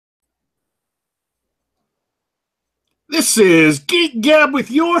This is Geek Gab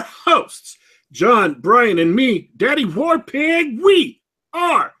with your hosts, John, Brian, and me, Daddy Warpig. We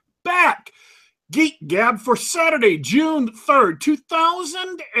are back. Geek Gab for Saturday, June 3rd,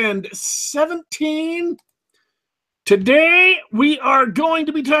 2017. Today, we are going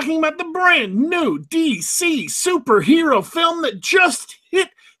to be talking about the brand new DC superhero film that just hit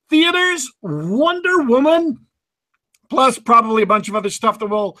theaters, Wonder Woman. Plus, probably a bunch of other stuff that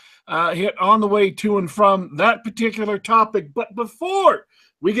we'll hit on the way to and from that particular topic. But before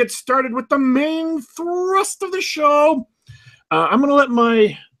we get started with the main thrust of the show, I'm going to let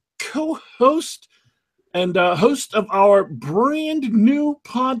my co-host and host of our brand new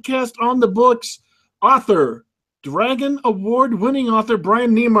podcast on the books, author, Dragon Award-winning author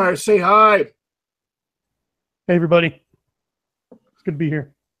Brian Niemeyer, say hi. Hey, everybody. It's good to be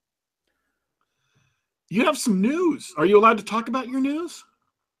here. You have some news. Are you allowed to talk about your news?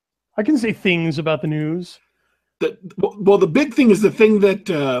 I can say things about the news. Well, the big thing is the thing that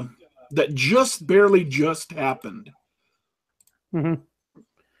that just barely just happened. Mm-hmm.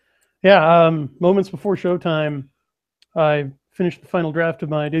 Yeah, moments before showtime, I finished the final draft of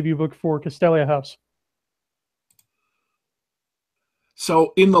my debut book for Castalia House.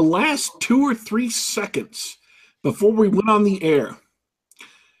 So in the last 2 or 3 seconds before we went on the air,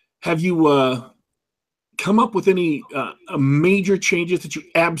 have you come up with any major changes that you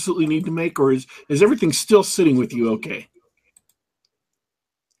absolutely need to make, or is everything still sitting with you okay?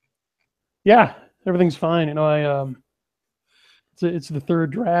 Yeah, everything's fine. You know, it's the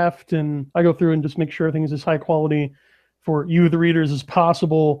third draft, and I go through and just make sure everything's as high quality for you, the readers, as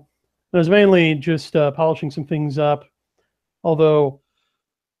possible. And I was mainly just polishing some things up, although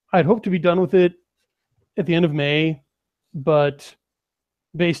I'd hoped to be done with it at the end of May, but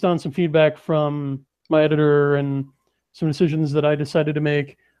based on some feedback from my editor and some decisions that I decided to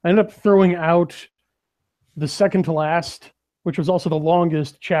make, I ended up throwing out the second to last, which was also the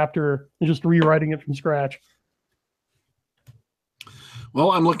longest chapter, and just rewriting it from scratch.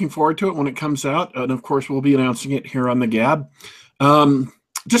 Well, I'm looking forward to it when it comes out, and of course, we'll be announcing it here on the Gab.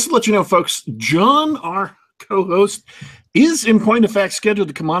 Just to let you know, folks, John, our co-host, is in point of fact scheduled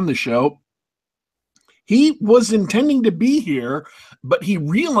to come on the show. He was intending to be here, but he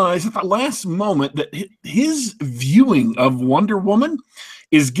realized at the last moment that his viewing of Wonder Woman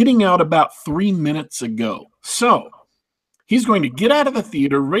is getting out about 3 minutes ago. So he's going to get out of the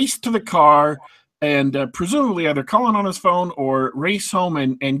theater, race to the car, and presumably either call in on his phone or race home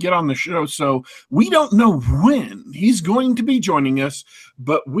and get on the show. So we don't know when he's going to be joining us,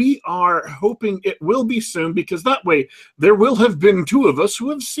 but we are hoping it will be soon, because that way there will have been 2 of us who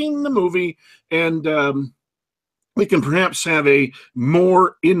have seen the movie, and we can perhaps have a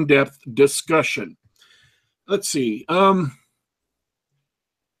more in-depth discussion. Let's see.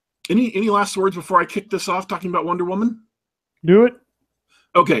 Any last words before I kick this off talking about Wonder Woman? Do it.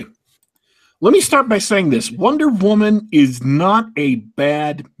 Okay. Let me start by saying this. Wonder Woman is not a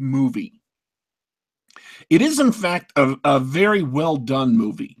bad movie. It is, in fact, a very well-done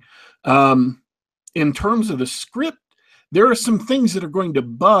movie. In terms of the script, there are some things that are going to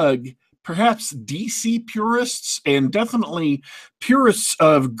bug perhaps DC purists and definitely purists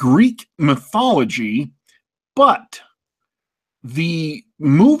of Greek mythology, but the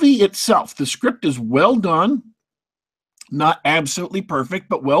movie itself, the script is well done. Not absolutely perfect,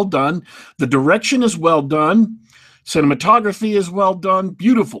 but well done. The direction is well done. Cinematography is well done.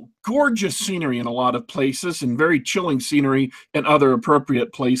 Beautiful, gorgeous scenery in a lot of places, and very chilling scenery in other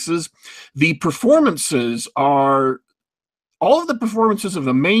appropriate places. The performances are, all of the performances of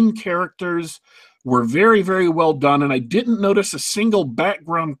the main characters were very, very well done, and I didn't notice a single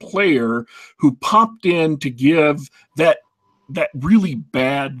background player who popped in to give that really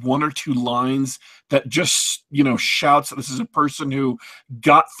bad 1 or 2 lines that just, shouts that this is a person who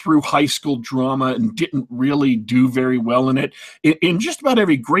got through high school drama and didn't really do very well in it. In just about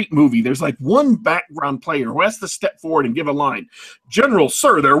every great movie, there's like one background player who has to step forward and give a line. "General,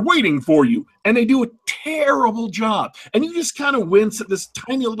 sir, they're waiting for you." And they do a terrible job. And you just kind of wince at this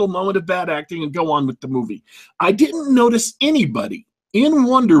tiny little moment of bad acting and go on with the movie. I didn't notice anybody in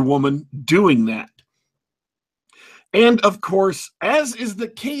Wonder Woman doing that. And, of course, as is the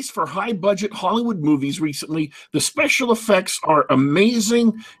case for high-budget Hollywood movies recently, the special effects are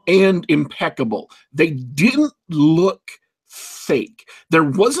amazing and impeccable. They didn't look fake. There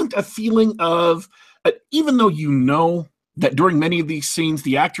wasn't a feeling of, even though that during many of these scenes,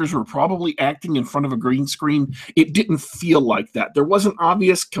 the actors were probably acting in front of a green screen. It didn't feel like that. There wasn't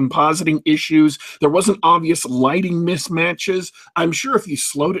obvious compositing issues. There wasn't obvious lighting mismatches. I'm sure if you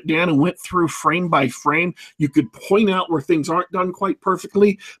slowed it down and went through frame by frame, you could point out where things aren't done quite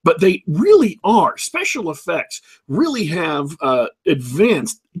perfectly, but they really are. Special effects really have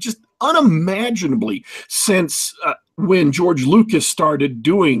advanced just unimaginably since when George Lucas started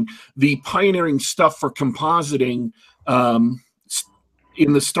doing the pioneering stuff for compositing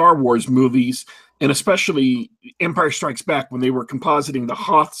in the Star Wars movies, and especially Empire Strikes Back when they were compositing the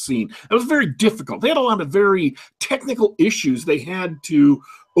Hoth scene. It was very difficult. They had a lot of very technical issues they had to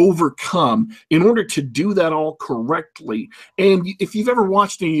overcome in order to do that all correctly. And if you've ever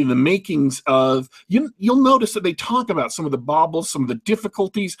watched any of the makings of, you'll notice that they talk about some of the bobbles, some of the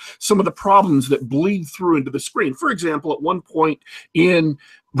difficulties, some of the problems that bleed through into the screen. For example, at one point in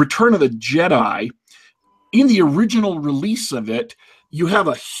Return of the Jedi, in the original release of it, you have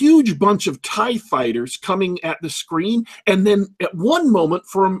a huge bunch of TIE fighters coming at the screen, and then at one moment,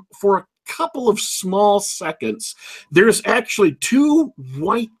 for a couple of small seconds, there's actually two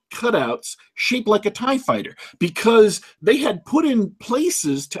white cutouts shaped like a TIE fighter, because they had put in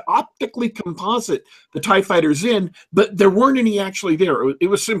places to optically composite the TIE fighters in, but there weren't any actually there. It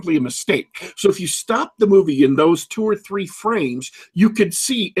was simply a mistake. So if you stop the movie in those 2 or 3 frames, you could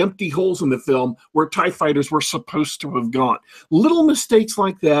see empty holes in the film where TIE fighters were supposed to have gone. Little mistakes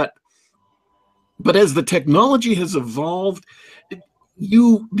like that. But as the technology has evolved,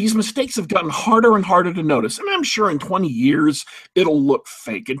 these mistakes have gotten harder and harder to notice. And I'm sure in 20 years, it'll look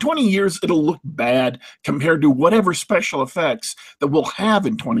fake. In 20 years, it'll look bad compared to whatever special effects that we'll have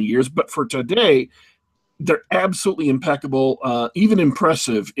in 20 years. But for today, they're absolutely impeccable, even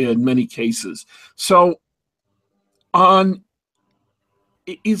impressive in many cases. So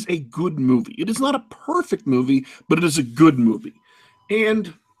it is a good movie. It is not a perfect movie, but it is a good movie.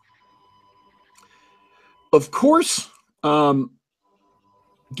 And of course,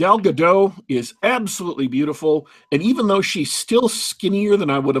 Gal Gadot is absolutely beautiful, and even though she's still skinnier than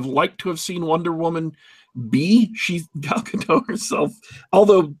I would have liked to have seen Wonder Woman be, Gal Gadot herself,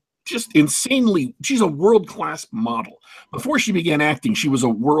 although just insanely, she's a world-class model. Before she began acting, she was a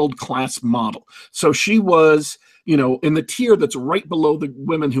world-class model. So she was, in the tier that's right below the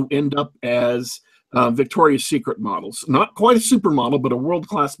women who end up as Victoria's Secret models. Not quite a supermodel, but a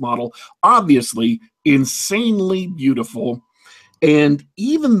world-class model. Obviously, insanely beautiful. And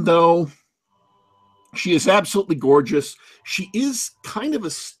even though she is absolutely gorgeous, she is kind of a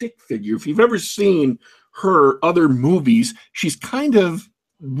stick figure. If you've ever seen her other movies, she's kind of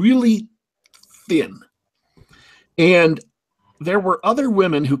really thin. And there were other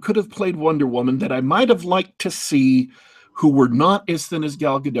women who could have played Wonder Woman that I might have liked to see who were not as thin as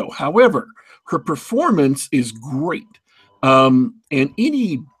Gal Gadot. However, her performance is great. And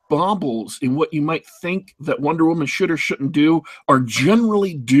any bobbles in what you might think that Wonder Woman should or shouldn't do are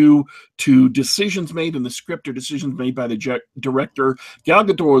generally due to decisions made in the script or decisions made by the director. Gal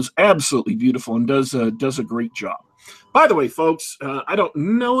Gadot is absolutely beautiful and does a great job. By the way, folks, I don't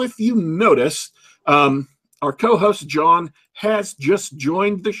know if you noticed, our co-host John has just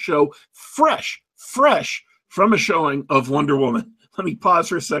joined the show fresh from a showing of Wonder Woman. Let me pause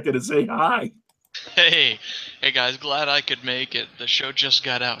for a second and say hi. Hey guys, glad I could make it. The show just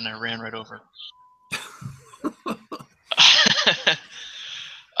got out and I ran right over.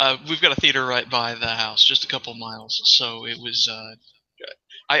 We've got a theater right by the house, just a couple miles, so it was,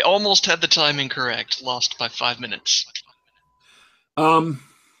 I almost had the timing correct, lost by 5 minutes. And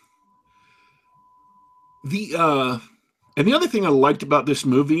the other thing I liked about this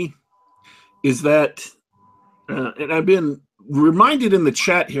movie is that, and I've been reminded in the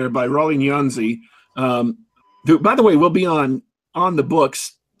chat here by Raleigh Nyanzi, who, by the way, will be on the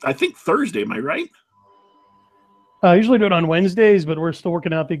books, I think Thursday, am I right? I usually do it on Wednesdays, but we're still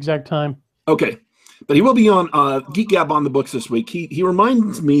working out the exact time. Okay. But he will be on Geek Gab on the books this week. He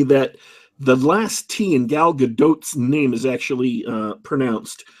reminds me that the last T in Gal Gadot's name is actually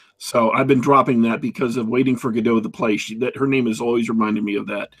pronounced. So I've been dropping that because of Waiting for Godot the play. That her name has always reminded me of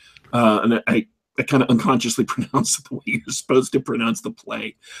that. And I kind of unconsciously pronounced it the way you're supposed to pronounce the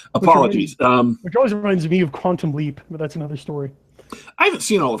play. Apologies. Which always reminds me of Quantum Leap, but that's another story. I haven't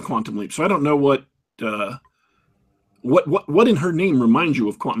seen all of Quantum Leap, so I don't know what in her name reminds you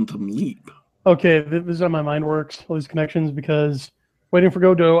of Quantum Leap. Okay, this is how my mind works, all these connections, because Waiting for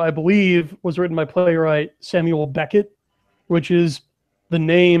Godot, I believe, was written by playwright Samuel Beckett, which is the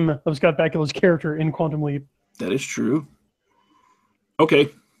name of Scott Bakula's character in Quantum Leap. That is true.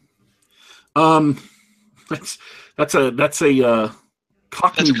 Okay. That's a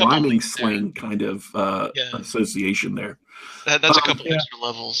Cockney a couple rhyming things there. slang kind of Yeah. association there. That's a couple Yeah. extra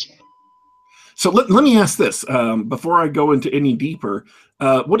levels. So let me ask this before I go into any deeper.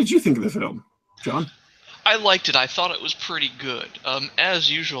 What did you think of the film, John? I liked it. I thought it was pretty good.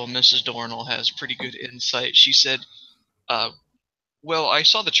 As usual, Mrs. Dornell has pretty good insight. She said, well, I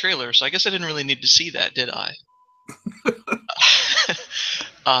saw the trailer, so I guess I didn't really need to see that, did I?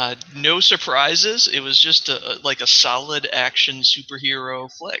 No surprises. It was just like a solid action superhero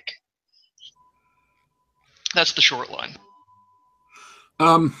flick. That's the short line.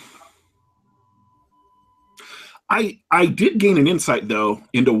 I did gain an insight though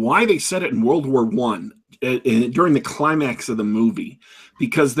into why they said it in World War One during the climax of the movie,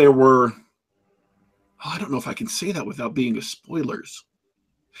 because there were, I don't know if I can say that without being a spoilers.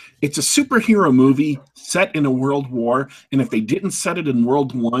 It's a superhero movie set in a world war, and if they didn't set it in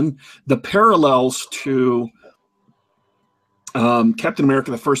World One, the parallels to Captain America: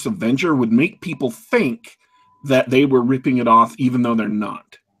 The First Avenger would make people think that they were ripping it off, even though they're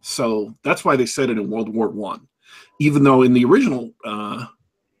not. So that's why they said it in World War One, even though in the original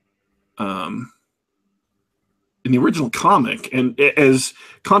comic, and as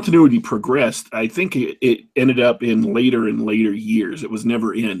continuity progressed, I think it ended up in later and later years. It was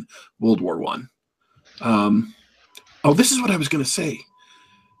never in World War One. Oh, this is what I was going to say.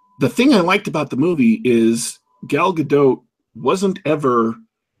 The thing I liked about the movie is Gal Gadot wasn't ever,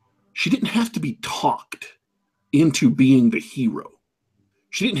 she didn't have to be talked into being the hero.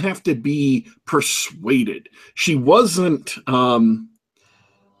 She didn't have to be persuaded. She wasn't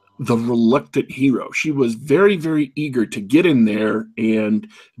the reluctant hero. She was very, very eager to get in there and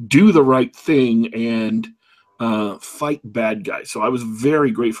do the right thing and fight bad guys. So I was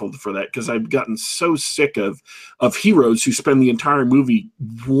very grateful for that, because I've gotten so sick of heroes who spend the entire movie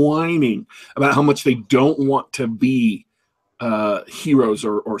whining about how much they don't want to be heroes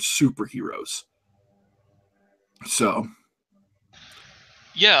or superheroes. So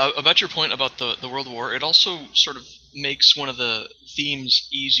yeah, about your point about the World War, it also sort of makes one of the themes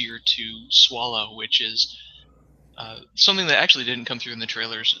easier to swallow, which is something that actually didn't come through in the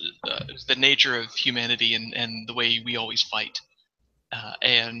trailers, the nature of humanity and the way we always fight.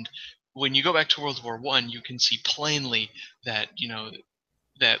 And when you go back to World War One, you can see plainly that,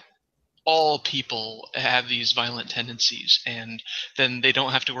 that all people have these violent tendencies, and then they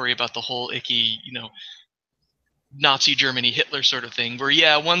don't have to worry about the whole icky, Nazi Germany, Hitler sort of thing, where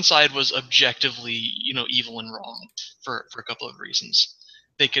yeah, one side was objectively, evil and wrong for a couple of reasons.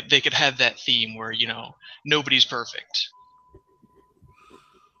 They could have that theme where nobody's perfect.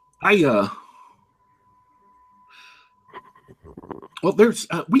 Well, there's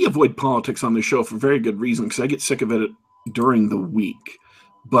we avoid politics on the show for very good reason, because I get sick of it during the week.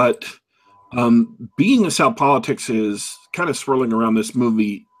 But being as how politics is kind of swirling around this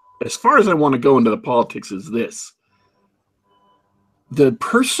movie, as far as I want to go into the politics, is this. The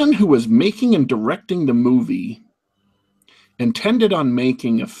person who was making and directing the movie intended on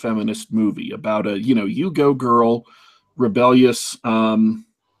making a feminist movie about a, you go girl, rebellious,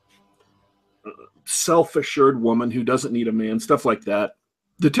 self-assured woman who doesn't need a man, stuff like that.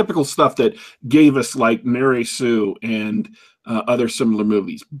 The typical stuff that gave us like Mary Sue and other similar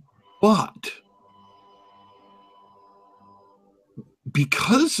movies. But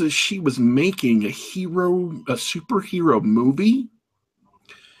because she was making a superhero movie,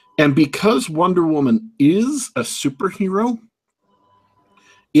 and because Wonder Woman is a superhero,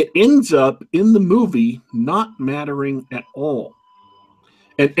 it ends up in the movie not mattering at all.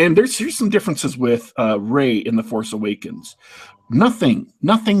 And here's some differences with Rey in The Force Awakens. Nothing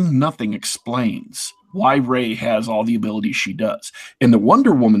explains why Rey has all the abilities she does. In the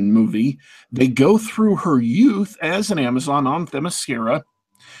Wonder Woman movie, they go through her youth as an Amazon on Themyscira,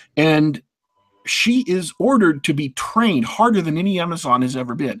 and she is ordered to be trained harder than any Amazon has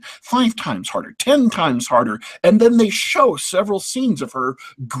ever been. 5 times harder, 10 times harder. And then they show several scenes of her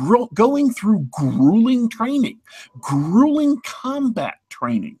going through grueling training, grueling combat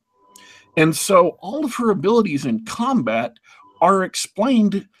training. And so all of her abilities in combat are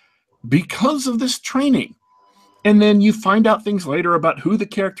explained because of this training. And then you find out things later about who the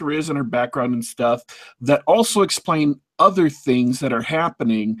character is and her background and stuff that also explain other things that are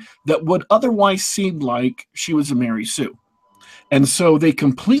happening that would otherwise seem like she was a Mary Sue. And so they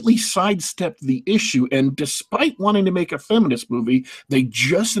completely sidestepped the issue. And despite wanting to make a feminist movie, they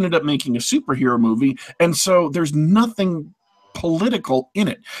just ended up making a superhero movie. And so there's nothing political in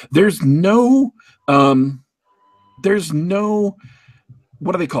it. There's no, what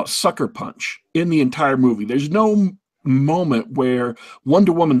do they call it? Sucker punch in the entire movie. There's no moment where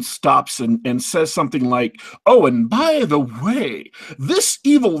Wonder Woman stops and says something like, "Oh, and by the way, this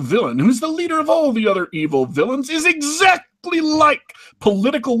evil villain, who's the leader of all the other evil villains, is exactly like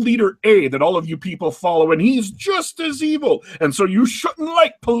political leader A that all of you people follow, and he's just as evil, and so you shouldn't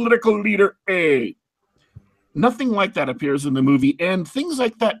like political leader A." Nothing like that appears in the movie, and things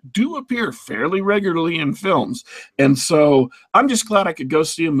like that do appear fairly regularly in films. And so I'm just glad I could go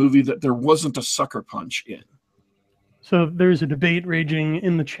see a movie that there wasn't a sucker punch in. So there's a debate raging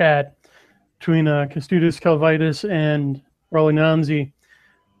in the chat between Kęstutis Kalvaitis and Raleigh Nanzi,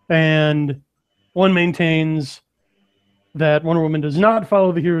 and one maintains that Wonder Woman does not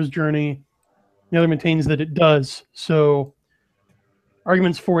follow the hero's journey. The other maintains that it does. So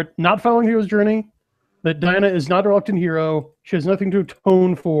arguments for it not following the hero's journey, that Diana is not a reluctant hero. She has nothing to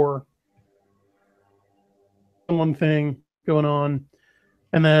atone for. One thing going on.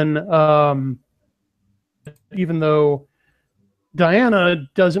 And then even though Diana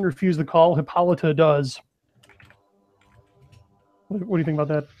doesn't refuse the call, Hippolyta does. What do you think about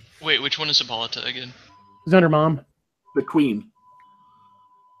that? Wait, which one is Hippolyta again? Is that her mom? The queen.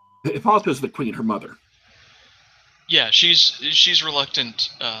 Hippolyta is the queen, her mother. Yeah, she's reluctant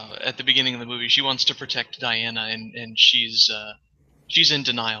at the beginning of the movie. She wants to protect Diana, and she's in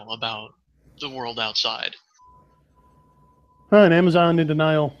denial about the world outside. And Amazon in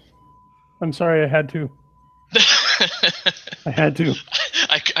denial. I'm sorry, I had to. I had to.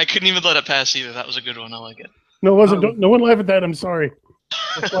 I couldn't even let it pass either. That was a good one. I like it. No, it wasn't. No one laugh at that. I'm sorry.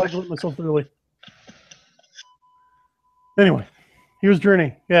 That's why I let myself early. Anyway. Hero's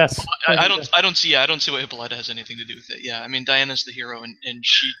journey, yes. I don't see what Hippolyta has anything to do with it. Yeah, I mean Diana's the hero, and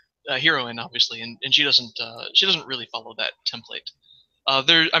she heroine obviously, and she doesn't really follow that template.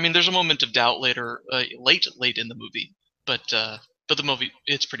 There's a moment of doubt later, late in the movie, but the movie,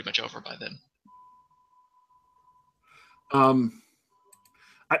 it's pretty much over by then.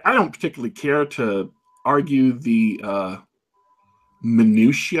 I don't particularly care to argue the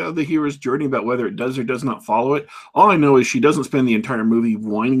minutiae of the hero's journey about whether it does or does not follow it. All I know is she doesn't spend the entire movie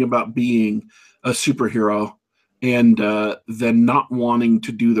whining about being a superhero and then not wanting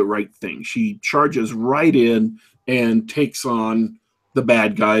to do the right thing. She charges right in and takes on the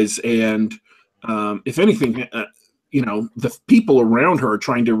bad guys, and if anything, the people around her are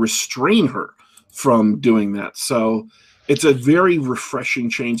trying to restrain her from doing that. So it's a very refreshing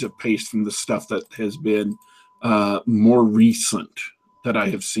change of pace from the stuff that has been more recent that I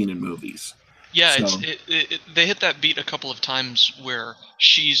have seen in movies. Yeah, so. They hit that beat a couple of times where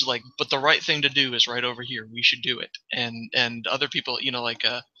she's like, but the right thing to do is right over here. We should do it. And other people, like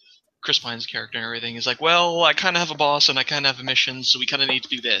Chris Pine's character and everything is like, well, I kind of have a boss and I kind of have a mission, so we kind of need to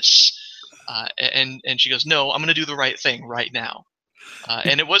do this. And she goes, no, I'm going to do the right thing right now.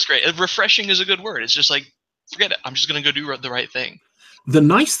 And it was great. Refreshing is a good word. It's just like, forget it. I'm just going to go do the right thing. The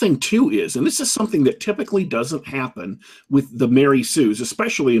nice thing, too, is, and this is something that typically doesn't happen with the Mary Sues,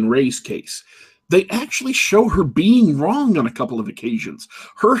 especially in Ray's case, they actually show her being wrong on a couple of occasions.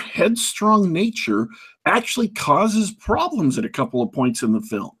 Her headstrong nature actually causes problems at a couple of points in the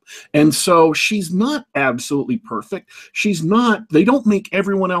film. And so she's not absolutely perfect. They don't make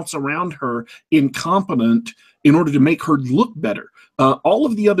everyone else around her incompetent in order to make her look better. All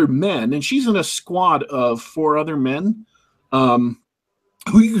of the other men, and she's in a squad of 4 other men,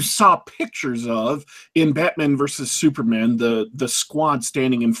 who you saw pictures of in Batman versus Superman, the squad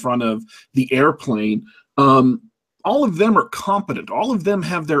standing in front of the airplane. All of them are competent. All of them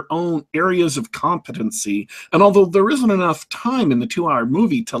have their own areas of competency. And although there isn't enough time in the 2-hour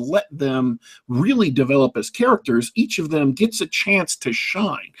movie to let them really develop as characters, each of them gets a chance to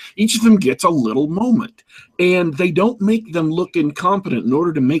shine. Each of them gets a little moment. And they don't make them look incompetent in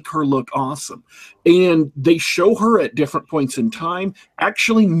order to make her look awesome. And they show her at different points in time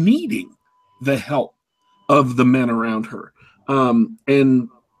actually needing the help of the men around her. And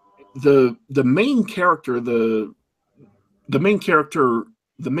the main character, the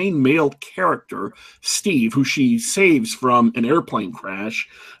main male character, Steve, who she saves from an airplane crash,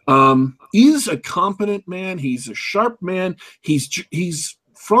 is a competent man. He's a sharp man. He's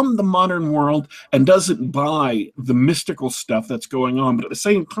from the modern world and doesn't buy the mystical stuff that's going on. But at the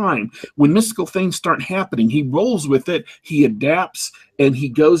same time, when mystical things start happening, he rolls with it, he adapts, and he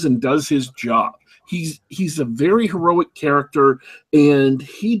goes and does his job. He's a very heroic character, and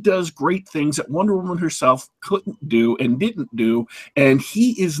he does great things that Wonder Woman herself couldn't do and didn't do, and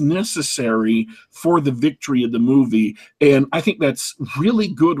he is necessary for the victory of the movie. And I think that's really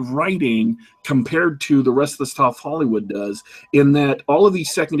good writing compared to the rest of the stuff Hollywood does, in that all of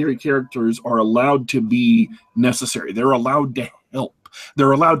these secondary characters are allowed to be necessary. They're allowed to help.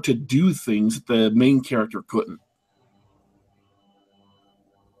 They're allowed to do things that the main character couldn't.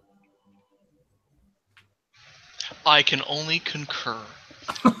 I can only concur.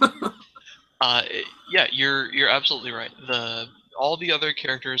 Yeah, you're absolutely right. All the other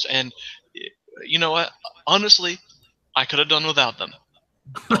characters, and you know what? Honestly, I could have done without them.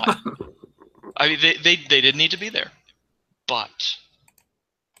 But I mean, they didn't need to be there. But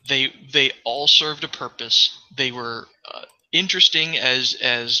they all served a purpose. They were interesting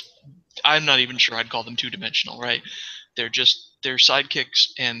as I'm not even sure I'd call them two-dimensional, right? They're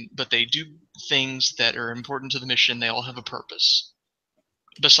sidekicks, but they do things that are important to the mission. They all have a purpose.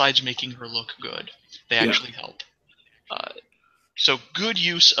 Besides making her look good, they Yeah. actually help. So good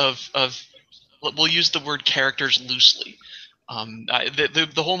use of we'll use the word characters loosely.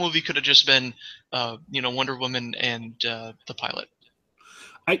 The whole movie could have just been Wonder Woman and the pilot.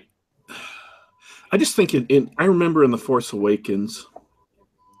 I just think I remember in The Force Awakens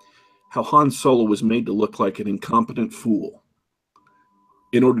how Han Solo was made to look like an incompetent fool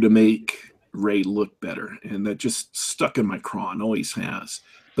in order to make Rey look better, and that just stuck in my craw and always has.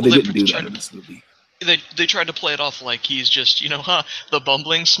 But they didn't do that in this movie. They tried to play it off like he's just the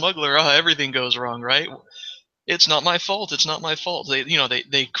bumbling smuggler. Everything goes wrong, right? It's not my fault. It's not my fault.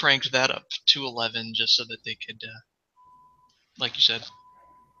 They cranked that up to 11 just so that they could, like you said.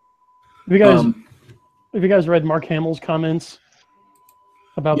 Have you guys read Mark Hamill's comments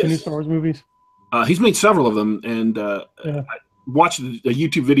about the new Star Wars movies? He's made several of them, and I watched a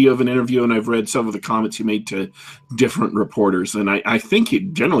YouTube video of an interview, and I've read some of the comments he made to different reporters, and I think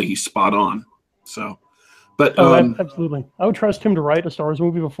he's spot on. So, but absolutely, I would trust him to write a Star Wars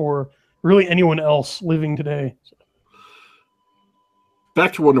movie before really anyone else living today.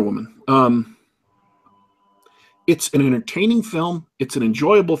 Back to Wonder Woman. It's an entertaining film. It's an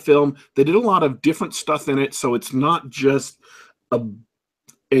enjoyable film. They did a lot of different stuff in it, so it's not just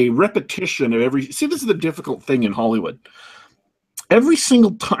a repetition of every... See, this is the difficult thing in Hollywood. Every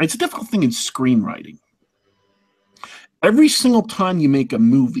single time... It's a difficult thing in screenwriting. Every single time you make a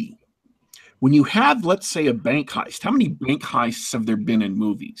movie, when you have, let's say, a bank heist, how many bank heists have there been in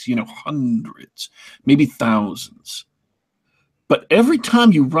movies? Hundreds, maybe thousands. But every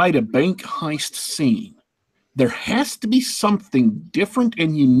time you write a bank heist scene, there has to be something different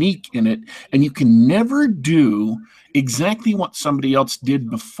and unique in it, and you can never do exactly what somebody else did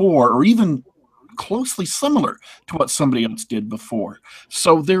before, or even closely similar to what somebody else did before.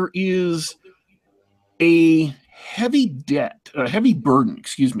 So there is a heavy burden,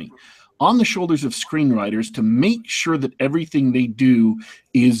 on the shoulders of screenwriters to make sure that everything they do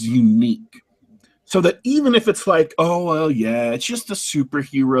is unique. So that even if it's like, oh, well, yeah, it's just a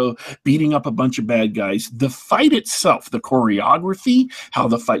superhero beating up a bunch of bad guys, the fight itself, the choreography, how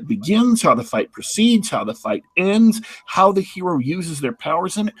the fight begins, how the fight proceeds, how the fight ends, how the hero uses their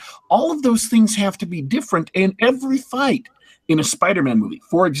powers in it, all of those things have to be different. And every fight in a Spider-Man movie,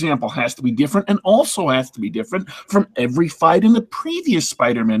 for example, has to be different, and also has to be different from every fight in the previous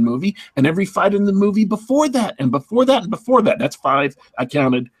Spider-Man movie and every fight in the movie before that and before that and before that. That's 5, I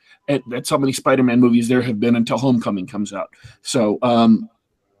counted. That's how many Spider-Man movies there have been until Homecoming comes out. So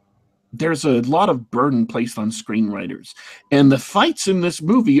there's a lot of burden placed on screenwriters. And the fights in this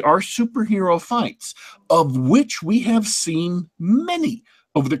movie are superhero fights, of which we have seen many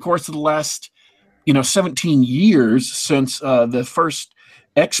over the course of the last 17 years since the first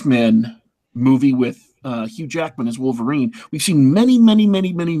X-Men movie with Hugh Jackman as Wolverine. We've seen many, many,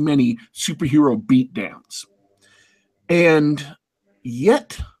 many, many, many superhero beatdowns. And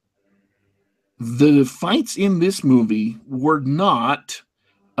yet... the fights in this movie were not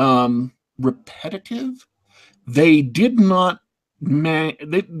repetitive. They did not.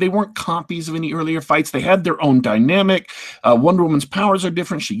 They weren't copies of any earlier fights. They had their own dynamic. Wonder Woman's powers are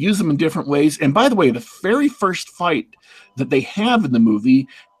different. She used them in different ways. And by the way, the very first fight that they have in the movie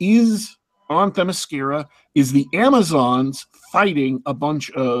is on Themyscira, is the Amazons fighting a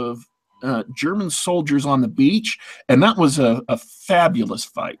bunch of German soldiers on the beach. And that was a fabulous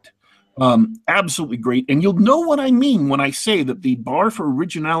fight. Absolutely great. And you'll know what I mean when I say that the bar for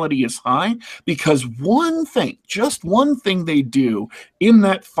originality is high, because just one thing they do in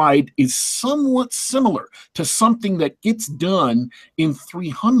that fight is somewhat similar to something that gets done in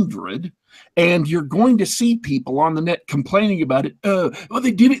 300. And you're going to see people on the net complaining about it. Well,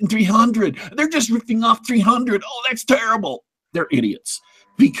 they did it in 300. They're just ripping off 300. Oh, that's terrible. They're idiots.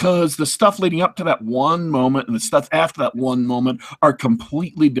 Because the stuff leading up to that one moment and the stuff after that one moment are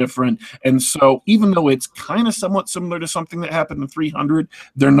completely different. And so even though it's kind of somewhat similar to something that happened in 300,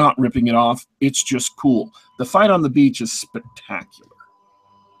 they're not ripping it off. It's just cool. The fight on the beach is spectacular.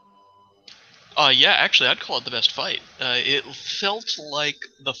 Yeah, actually, I'd call it the best fight. It felt like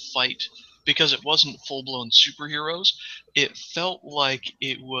the fight, because it wasn't full-blown superheroes, it felt like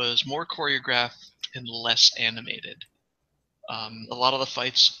it was more choreographed and less animated. A lot of the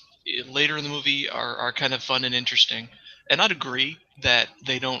fights later in the movie are kind of fun and interesting, and I'd agree that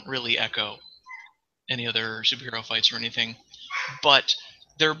they don't really echo any other superhero fights or anything, but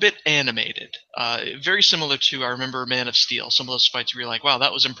they're a bit animated. Very similar to, I remember, Man of Steel. Some of those fights where you're like, wow,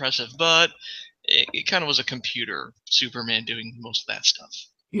 that was impressive, but it kind of was a computer Superman doing most of that stuff.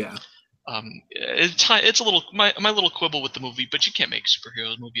 Yeah. It's a little my little quibble with the movie, but you can't make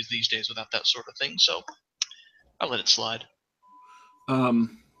superhero movies these days without that sort of thing, so I let it slide.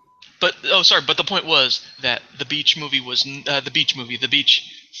 But the point was that the beach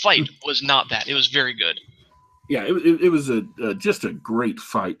fight was not that. It was very good. Yeah, it was just a great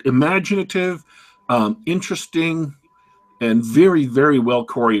fight. Imaginative, interesting, and very, very well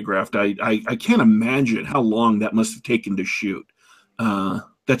choreographed. I can't imagine how long that must have taken to shoot.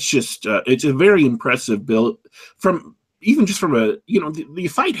 That's just it's a very impressive build from even just from a the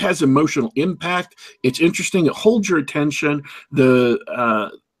fight has emotional impact. It's interesting. It holds your attention. The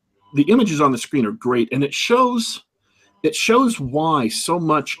images on the screen are great, and it shows why so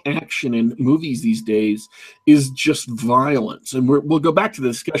much action in movies these days is just violence. And we'll go back to the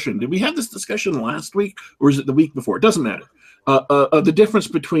discussion. Did we have this discussion last week, or is it the week before? It doesn't matter. The difference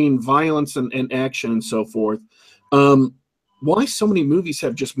between violence and action and so forth. Why so many movies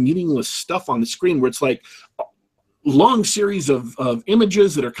have just meaningless stuff on the screen where it's like long series of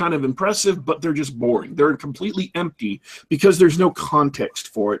images that are kind of impressive, but they're just boring. They're completely empty because there's no context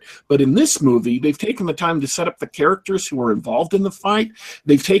for it. But in this movie, they've taken the time to set up the characters who are involved in the fight.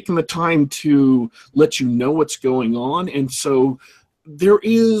 They've taken the time to let you know what's going on. And so there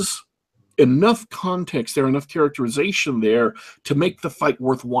is enough context there, enough characterization there to make the fight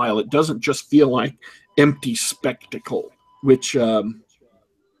worthwhile. It doesn't just feel like empty spectacle, which a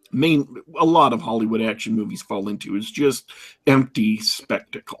lot of Hollywood action movies fall into, is just empty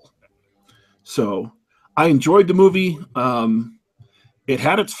spectacle. So I enjoyed the movie. It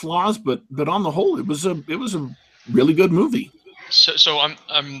had its flaws, but on the whole, it was a really good movie. So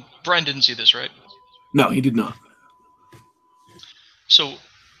Brian didn't see this, right? No, he did not. So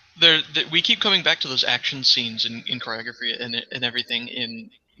we keep coming back to those action scenes in choreography and everything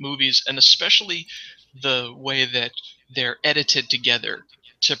in movies, and especially the way that they're edited together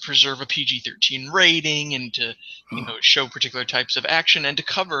to preserve a PG-13 rating and to show particular types of action and to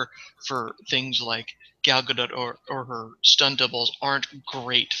cover for things like Gal Gadot or her stunt doubles aren't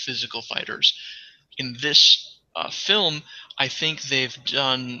great physical fighters. In this film, I think they've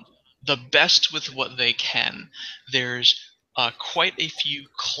done the best with what they can. There's quite a few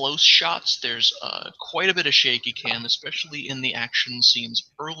close shots. There's quite a bit of shaky cam, especially in the action scenes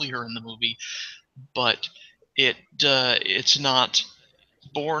earlier in the movie, but it's not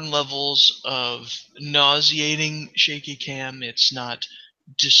Bourne levels of nauseating shaky cam. It's not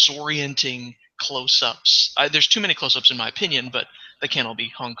disorienting close-ups. There's too many close-ups in my opinion, but they can't all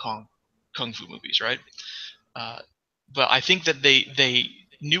be Hong Kong kung fu movies, right? But I think that they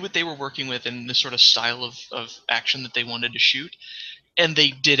knew what they were working with and the sort of style of action that they wanted to shoot, and they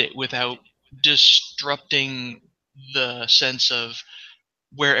did it without disrupting the sense of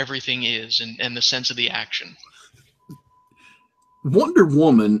where everything is and the sense of the action. Wonder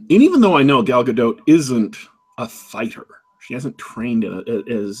Woman, and even though I know Gal Gadot isn't a fighter, she hasn't trained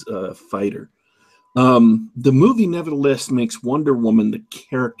as a fighter, the movie nevertheless makes Wonder Woman, the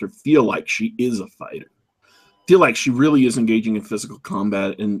character, feel like she is a fighter. Feel like she really is engaging in physical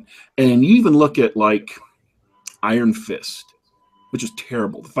combat. And you even look at like Iron Fist, which is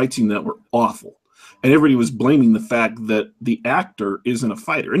terrible. The fight scene that were awful. And everybody was blaming the fact that the actor isn't a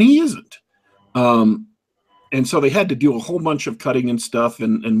fighter, and he isn't. And so they had to do a whole bunch of cutting and stuff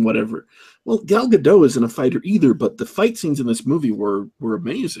and whatever. Well, Gal Gadot isn't a fighter either, but the fight scenes in this movie were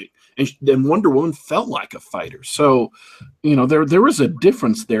amazing. And Wonder Woman felt like a fighter. So, there was a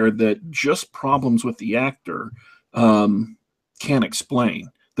difference there that just problems with the actor can't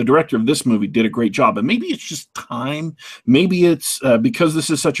explain. The director of this movie did a great job, and maybe it's just time. Maybe it's because this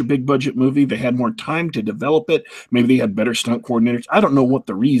is such a big budget movie, they had more time to develop it. Maybe they had better stunt coordinators. I don't know what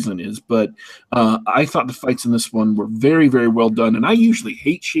the reason is, but I thought the fights in this one were very, very well done. And I usually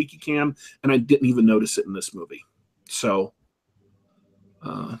hate shaky cam, and I didn't even notice it in this movie. So,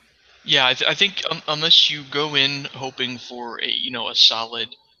 yeah, I think unless you go in hoping for a solid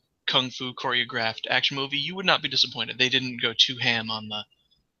kung fu choreographed action movie, you would not be disappointed. They didn't go too ham on the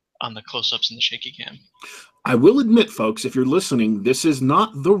close-ups and the shaky cam. I will admit, folks, if you're listening, this is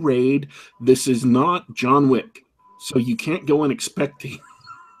not The Raid. This is not John Wick. So you can't go in expecting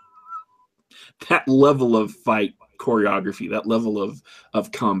that level of fight choreography, that level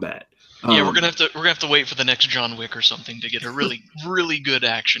of combat. Yeah, we're gonna have to wait for the next John Wick or something to get a really, really good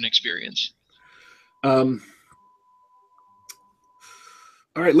action experience. Um,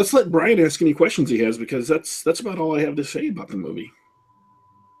 all right, let's let Brian ask any questions he has, because that's about all I have to say about the movie.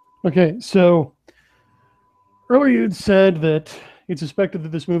 Okay, so earlier you'd said that you'd suspected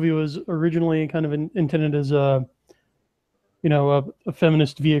that this movie was originally kind of intended as a, a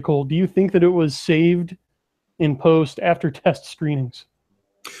feminist vehicle. Do you think that it was saved in post after test screenings?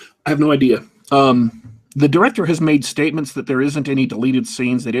 I have no idea. The director has made statements that there isn't any deleted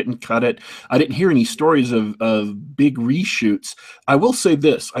scenes. They didn't cut it. I didn't hear any stories of big reshoots. I will say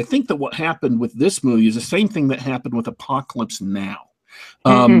this. I think that what happened with this movie is the same thing that happened with Apocalypse Now.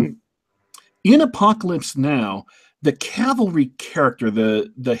 In Apocalypse Now, the cavalry character,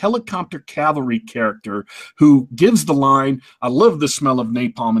 the helicopter cavalry character who gives the line, "I love the smell of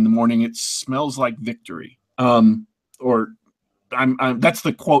napalm in the morning. It smells like victory." Or that's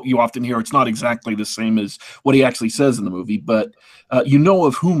the quote you often hear. It's not exactly the same as what he actually says in the movie, but you know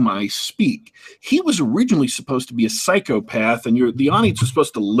of whom I speak. He was originally supposed to be a psychopath, and the audience was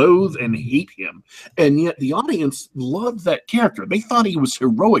supposed to loathe and hate him. And yet the audience loved that character. They thought he was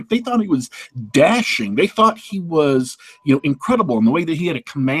heroic. They thought he was dashing. They thought he was, incredible in the way that he had a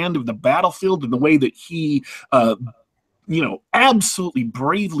command of the battlefield, and the way that he absolutely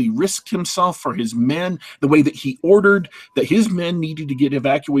bravely risked himself for his men, the way that he ordered that his men needed to get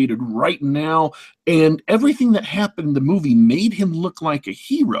evacuated right now. And everything that happened in the movie made him look like a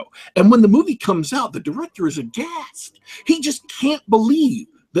hero. And when the movie comes out, the director is aghast. He just can't believe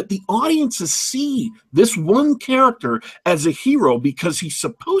that the audiences see this one character as a hero because he's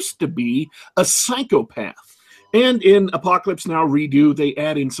supposed to be a psychopath. And in Apocalypse Now Redo, they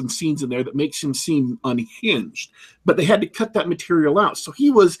add in some scenes in there that makes him seem unhinged. But they had to cut that material out. So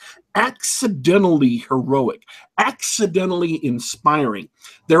he was accidentally heroic, accidentally inspiring.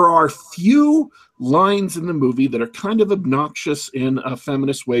 There are few lines in the movie that are kind of obnoxious in a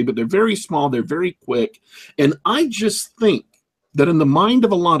feminist way, but they're very small, they're very quick. And I just think that in the mind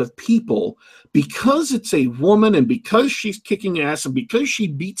of a lot of people, because it's a woman and because she's kicking ass and because she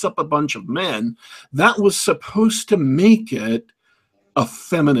beats up a bunch of men, that was supposed to make it a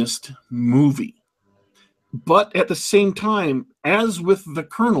feminist movie. But at the same time, as with the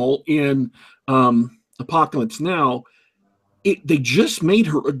Colonel in Apocalypse Now, they just made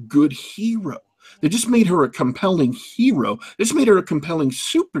her a good hero. They just made her a compelling hero. They just made her a compelling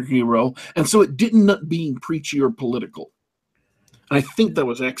superhero. And so it didn't end up being preachy or political. I think that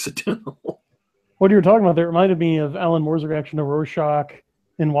was accidental. What you were talking about there reminded me of Alan Moore's reaction to Rorschach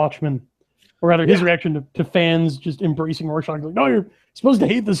in Watchmen, or rather his reaction to fans just embracing Rorschach. Like, no, you're supposed to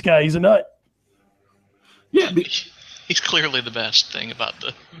hate this guy. He's a nut. Yeah, he's clearly the best thing about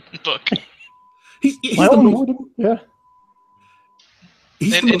the book. He's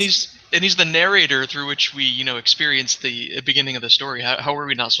he's the narrator through which we, experience the beginning of the story. How are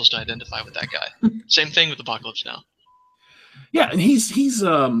we not supposed to identify with that guy? Same thing with Apocalypse Now. Yeah, and he's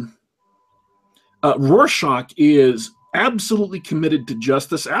Rorschach is absolutely committed to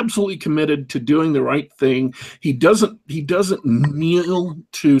justice, absolutely committed to doing the right thing. He doesn't kneel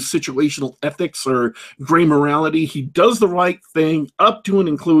to situational ethics or gray morality. He does the right thing up to and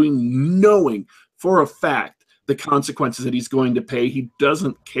including knowing for a fact the consequences that he's going to pay. He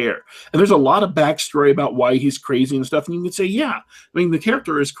doesn't care. And there's a lot of backstory about why he's crazy and stuff. And you can say, yeah, I mean, the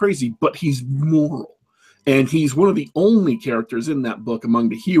character is crazy, but he's moral. And he's one of the only characters in that book among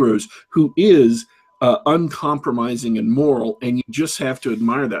the heroes who is uncompromising and moral, and you just have to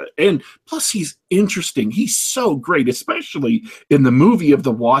admire that. And plus, he's interesting. He's so great, especially in the movie of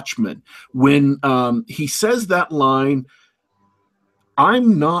The Watchmen, when he says that line,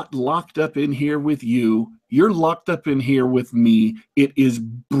 "I'm not locked up in here with you. You're locked up in here with me." It is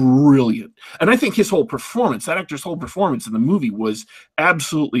brilliant. And I think his whole performance, that actor's whole performance in the movie was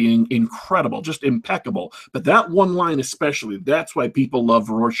absolutely incredible, just impeccable. But that one line especially, that's why people love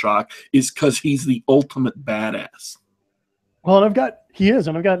Rorschach, is because he's the ultimate badass. Well, and I've got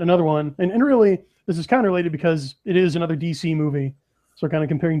another one. And really, this is kind of related because it is another DC movie. So we're kind of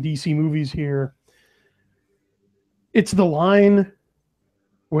comparing DC movies here. It's the line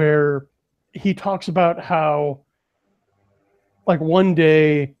where he talks about how, like, one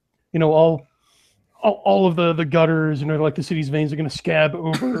day, all of the gutters, like the city's veins are going to scab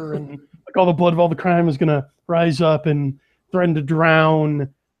over, and like all the blood of all the crime is going to rise up and threaten to drown,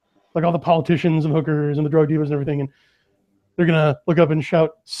 like all the politicians and hookers and the drug dealers and everything, and they're going to look up and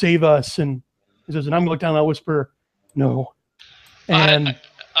shout, "Save us!" And he says, and I'm going to look down and I'll whisper, "No." And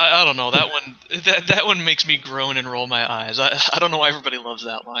I don't know, that one makes me groan and roll my eyes. I don't know why everybody loves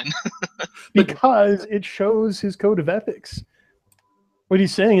that line. Because it shows his code of ethics. What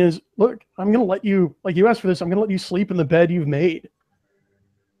he's saying is, look, I'm going to let you, like you asked for this, I'm going to let you sleep in the bed you've made.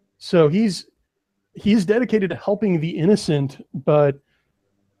 So he's he's dedicated to helping the innocent, but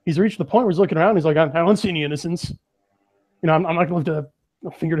he's reached the point where he's looking around. He's like, I don't see any innocence. You know, I'm not going to lift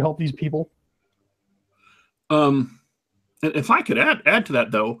a finger to help these people. And if I could add to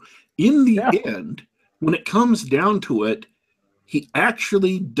that, though, in the end, when it comes down to it, he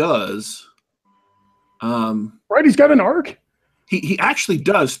actually does. Right, he's got an arc. He actually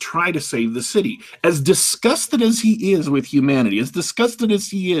does try to save the city. As disgusted as he is with humanity, as disgusted as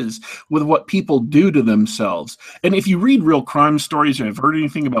he is with what people do to themselves. And if you read real crime stories or have heard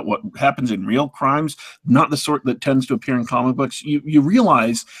anything about what happens in real crimes, not the sort that tends to appear in comic books, you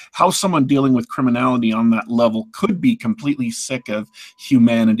realize how someone dealing with criminality on that level could be completely sick of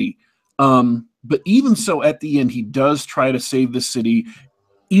humanity. But even so, at the end, he does try to save the city,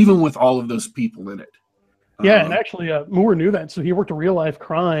 even with all of those people in it. Yeah, and actually, Moore knew that, so he worked a real-life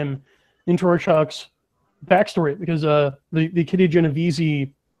crime into Rorschach's backstory, because the Kitty Genovese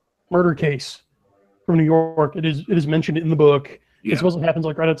murder case from New York, it is mentioned in the book. Yeah. It supposedly happens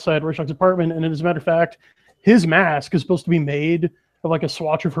like right outside Rorschach's apartment, and as a matter of fact, his mask is supposed to be made of like a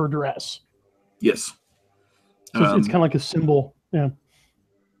swatch of her dress. Yes. So it's kind of like a symbol. Yeah.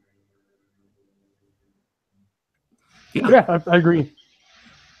 Yeah, I agree.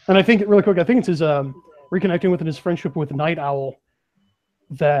 And I think, really quick, I think it's his reconnecting with his friendship with Night Owl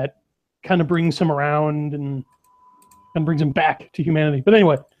that kind of brings him around and brings him back to humanity. But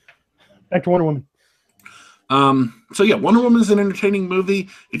anyway, back to Wonder Woman. So yeah, Wonder Woman is an entertaining movie.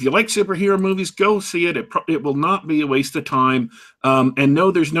 If you like superhero movies, go see it. It will not be a waste of time. And no,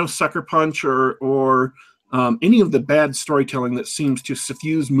 there's no sucker punch or any of the bad storytelling that seems to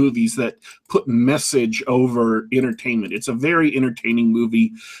suffuse movies that put message over entertainment. It's a very entertaining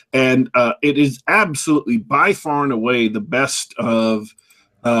movie, and it is absolutely by far and away the best of.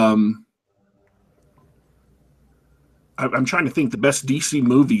 I'm trying to think the best DC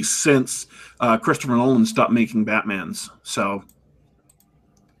movies since Christopher Nolan stopped making Batmans. So,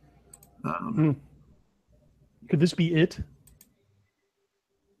 could this be it?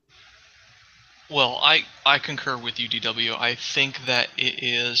 Well, I concur with you, DW. I think that it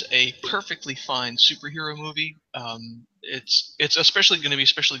is a perfectly fine superhero movie. It's especially going to be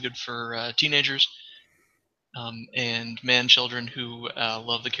especially good for teenagers and man-children who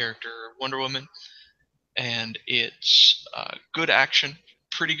love the character Wonder Woman. And it's good action,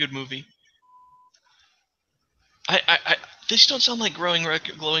 pretty good movie. These don't sound like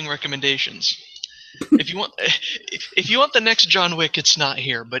glowing recommendations. If you want the next John Wick, it's not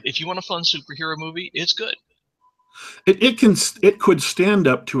here. But if you want a fun superhero movie, it's good. It could stand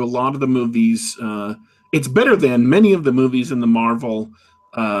up to a lot of the movies. It's better than many of the movies in the Marvel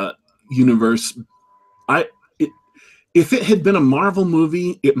universe. If it had been a Marvel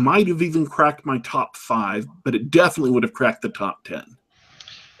movie, it might have even cracked my top 5, but it definitely would have cracked the top 10.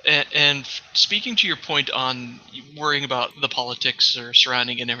 And speaking to your point on worrying about the politics or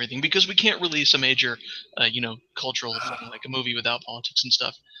surrounding and everything, because we can't release a major, cultural thing like a movie without politics and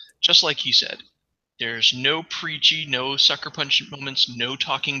stuff. Just like he said, there's no preachy, no sucker punch moments, no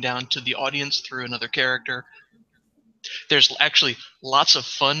talking down to the audience through another character. There's actually lots of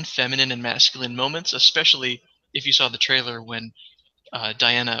fun, feminine and masculine moments, especially if you saw the trailer when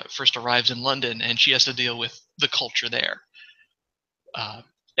Diana first arrives in London and she has to deal with the culture there.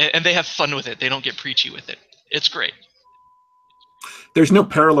 And they have fun with it. They don't get preachy with it. It's great. There's no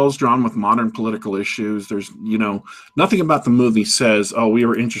parallels drawn with modern political issues. There's, nothing about the movie says, oh, we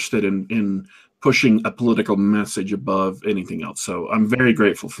were interested in pushing a political message above anything else. So I'm very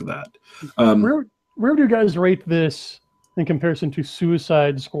grateful for that. Where do you guys rate this in comparison to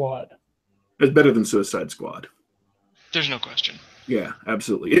Suicide Squad? It's better than Suicide Squad. There's no question. Yeah,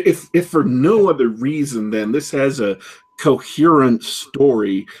 absolutely. If for no other reason than this has a coherent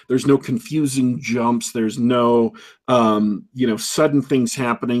story. There's no confusing jumps. There's no, sudden things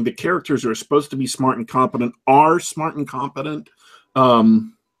happening. The characters are supposed to be smart and competent.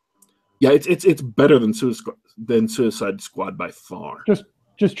 Yeah, it's better than Suicide Squad by far.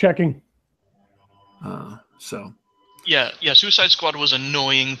 Just checking. Yeah. Suicide Squad was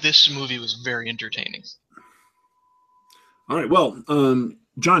annoying. This movie was very entertaining. All right. Well,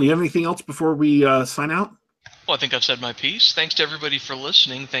 John, you have anything else before we sign out? Well, I think I've said my piece. Thanks to everybody for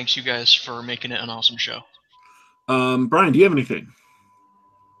listening. Thanks you guys for making it an awesome show. Brian, do you have anything?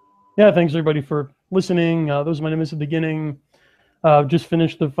 Yeah, thanks everybody for listening. Those are my names at the beginning. Just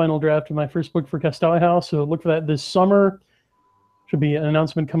finished the final draft of my first book for Castalia House, so look for that this summer. Should be an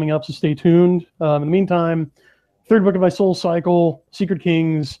announcement coming up, so stay tuned. In the meantime, third book of my Soul Cycle, Secret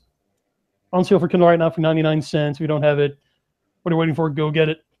Kings, on sale for Kindle right now for 99 cents. If you don't have it, what are you waiting for? Go get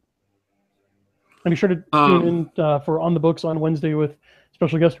it. And be sure to tune in for On the Books on Wednesday with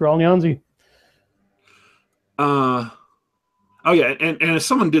special guest Raul Nyanzi. Oh yeah, and as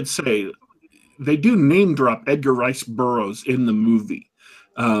someone did say, they do name drop Edgar Rice Burroughs in the movie.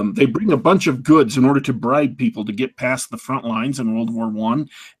 They bring a bunch of goods in order to bribe people to get past the front lines in World War I,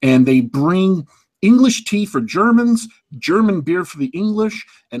 and they bring English tea for Germans, German beer for the English,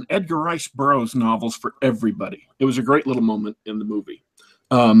 and Edgar Rice Burroughs novels for everybody. It was a great little moment in the movie.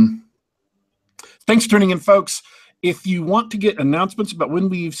 Thanks for tuning in, folks. If you want to get announcements about when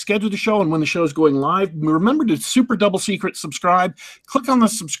we've scheduled the show and when the show is going live, remember to super double secret subscribe. Click on the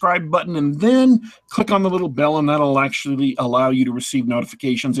subscribe button and then click on the little bell, and that'll actually allow you to receive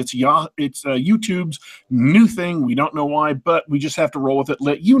notifications. It's YouTube's new thing. We don't know why, but we just have to roll with it.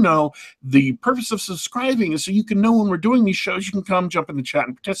 Let you know the purpose of subscribing is so you can know when we're doing these shows. You can come jump in the chat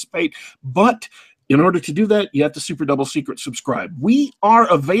and participate, but in order to do that, you have to super double secret subscribe. We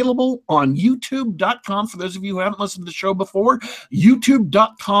are available on youtube.com. For those of you who haven't listened to the show before,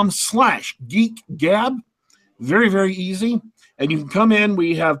 youtube.com/geekgab. Very, very easy. And you can come in.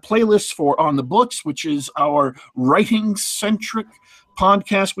 We have playlists for On the Books, which is our writing-centric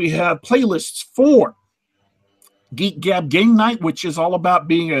podcast. We have playlists for Geek Gab Game Night, which is all about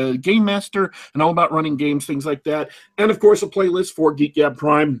being a game master and all about running games, things like that. And, of course, a playlist for Geek Gab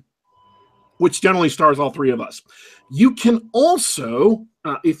Prime, which generally stars all three of us. You can also,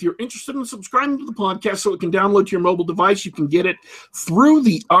 if you're interested in subscribing to the podcast so it can download to your mobile device, you can get it through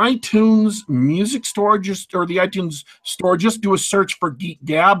the iTunes Music Store, or the iTunes Store. Just do a search for Geek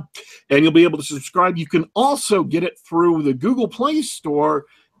Gab, and you'll be able to subscribe. You can also get it through the Google Play Store,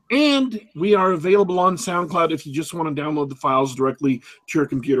 and we are available on SoundCloud if you just want to download the files directly to your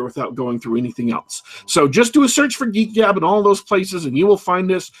computer without going through anything else. So just do a search for Geek Gab in all those places, and you will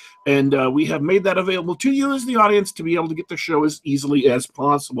find us. And we have made that available to you as the audience to be able to get the show as easily as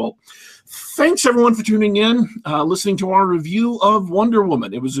possible. Thanks, everyone, for tuning in, listening to our review of Wonder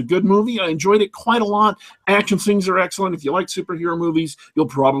Woman. It was a good movie. I enjoyed it quite a lot. Action scenes are excellent. If you like superhero movies, you'll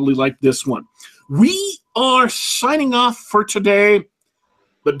probably like this one. We are signing off for today.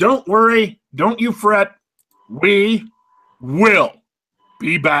 But don't worry, don't you fret, we will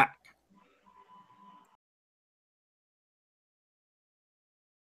be back.